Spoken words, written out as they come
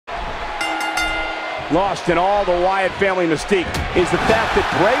lost in all the Wyatt family mystique is the fact that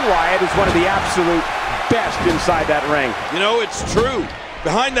Bray Wyatt is one of the absolute best inside that ring. You know, it's true.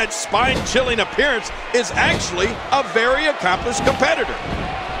 Behind that spine-chilling appearance is actually a very accomplished competitor.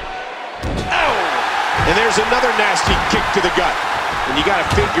 Ow! And there's another nasty kick to the gut. And you got to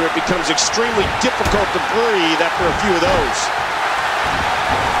figure it becomes extremely difficult to breathe after a few of those.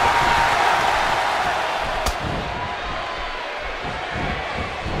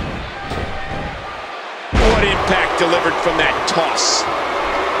 What impact delivered from that toss.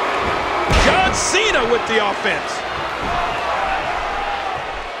 John Cena with the offense.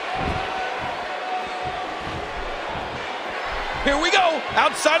 Here we go,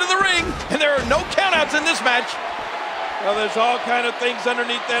 outside of the ring, and there are no countouts in this match. Well, there's all kind of things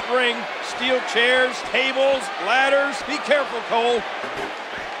underneath that ring. Steel chairs, tables, ladders. Be careful, Cole.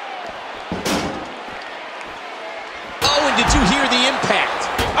 Oh, and did you hear the impact?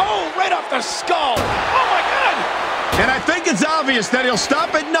 Oh, right off the skull. Oh, my God. And I think it's obvious that he'll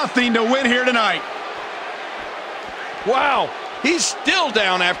stop at nothing to win here tonight. Wow, he's still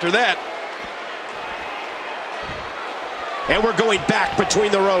down after that. And we're going back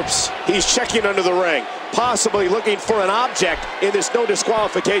between the ropes. He's checking under the ring, possibly looking for an object in this no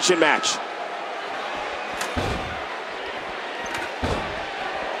disqualification match.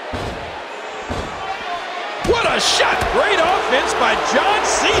 What a shot! Great offense by John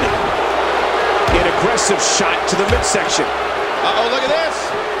Cena. An aggressive shot to the midsection. Uh-oh, look at this.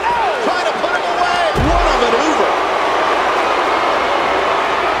 Ow! Trying to put him away. What a maneuver.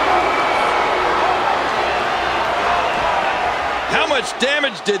 How much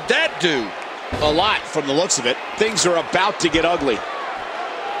damage did that do? A lot from the looks of it. Things are about to get ugly.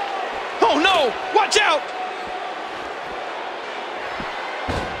 Oh no! Watch out!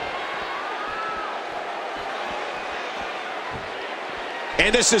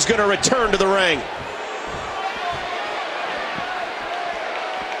 And this is going to return to the ring.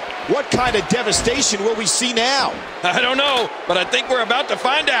 What kind of devastation will we see now? I don't know, but I think we're about to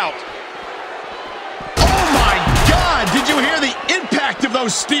find out. Oh my God! Did you hear the impact of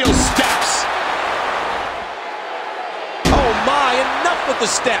those steel steps? Oh my, enough with the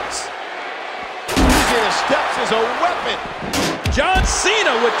steps. Using the steps as a weapon. John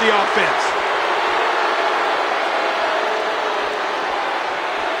Cena with the offense.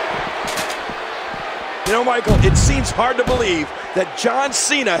 You know, Michael, it seems hard to believe that John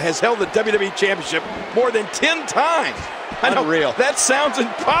Cena has held the WWE Championship more than 10 times. I know, unreal. That sounds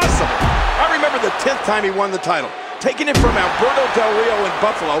impossible. I remember the 10th time he won the title, taking it from Alberto Del Rio in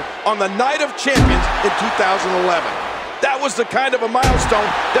Buffalo on the Night of Champions in 2011. That was the kind of a milestone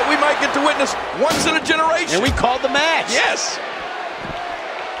that we might get to witness once in a generation. And we called the match. Yes.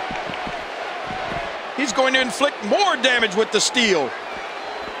 He's going to inflict more damage with the steel.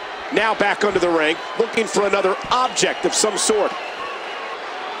 Now back under the ring, looking for another object of some sort.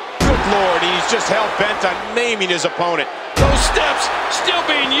 Good Lord, he's just hell-bent on naming his opponent. Those steps still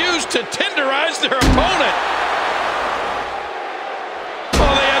being used to tenderize their opponent.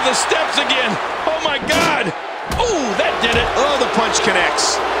 Oh, they have the steps again. Oh, my God. Oh, that did it. Oh, the punch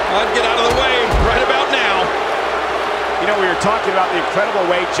connects. I'd get out of the way right about now. You know, we were talking about the incredible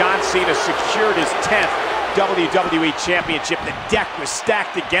way John Cena secured his 10th WWE Championship. The deck was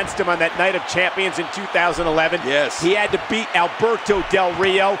stacked against him on that Night of Champions in 2011. Yes. He had to beat Alberto Del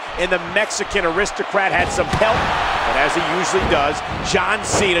Rio, and the Mexican aristocrat had some help. But as he usually does, John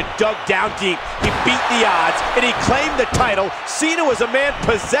Cena dug down deep. He beat the odds, and he claimed the title. Cena was a man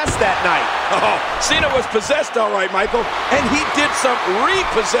possessed that night. Oh, Cena was possessed all right, Michael. And he did some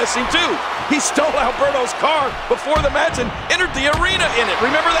repossessing, too. He stole Alberto's car before the match and entered the arena in it.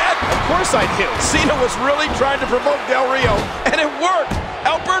 Remember that? Of course I do. Cena was really trying to provoke Del Rio, and it worked.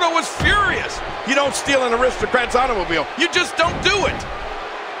 Alberto was furious. You don't steal an aristocrat's automobile. You just don't do it.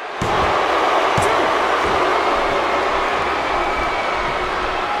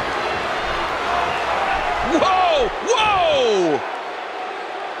 Whoa! Whoa!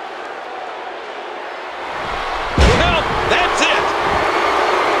 Well, that's it.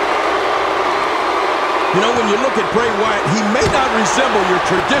 You know, when you look at Bray Wyatt, he may not resemble your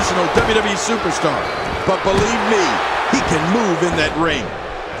traditional WWE superstar, but believe me, he can move in that ring.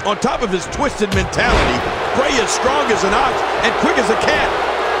 On top of his twisted mentality, Bray is strong as an ox and quick as a cat.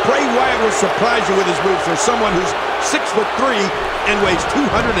 Bray Wyatt will surprise you with his moves for someone who's 6'3" and weighs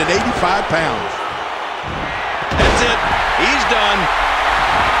 285 pounds. That's it. He's done.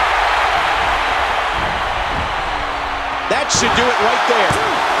 That should do it right there.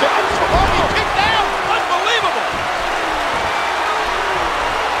 Oh, he kicked out. Unbelievable.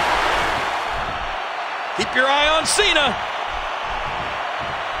 Keep your eye on Cena.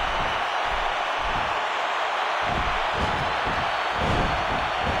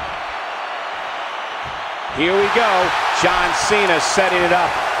 Here we go. John Cena setting it up.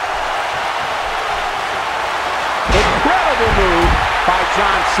 Incredible move by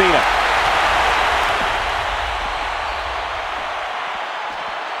John Cena.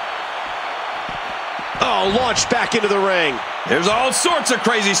 Oh, launched back into the ring. There's all sorts of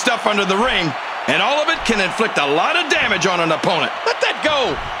crazy stuff under the ring, and all of it can inflict a lot of damage on an opponent. Let that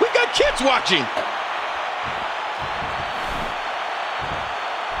go. We got kids watching.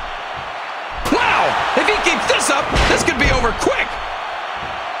 Wow! If he keeps this up, this could be over quick.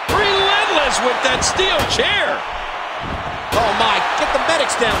 Relentless with that steel chair. Oh my, get the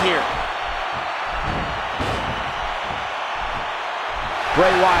medics down here.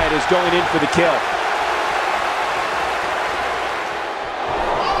 Bray Wyatt is going in for the kill.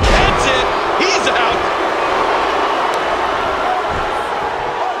 That's it. He's out.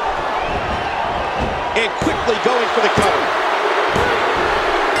 And quickly going for the cover.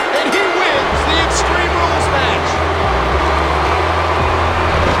 And he wins the Extreme Rules match.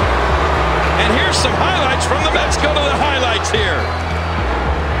 And here's some highlights from the Let's go to the highlights here.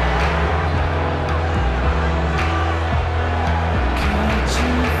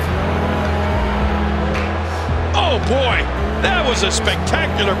 Oh boy, that was a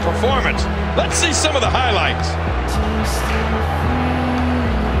spectacular performance. Let's see some of the highlights.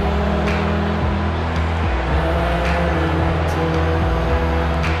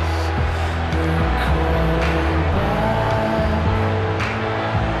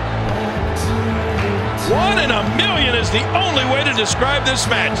 One in a million is the only way to describe this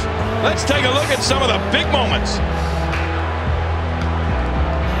match. Let's take a look at some of the big moments.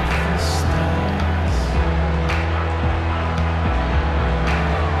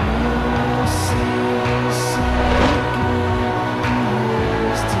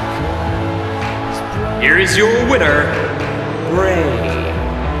 Here is your winner, Bray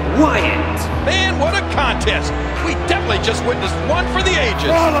Wyatt. Man, what a contest. We definitely just witnessed one for the ages.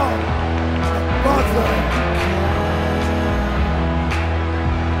 Mother!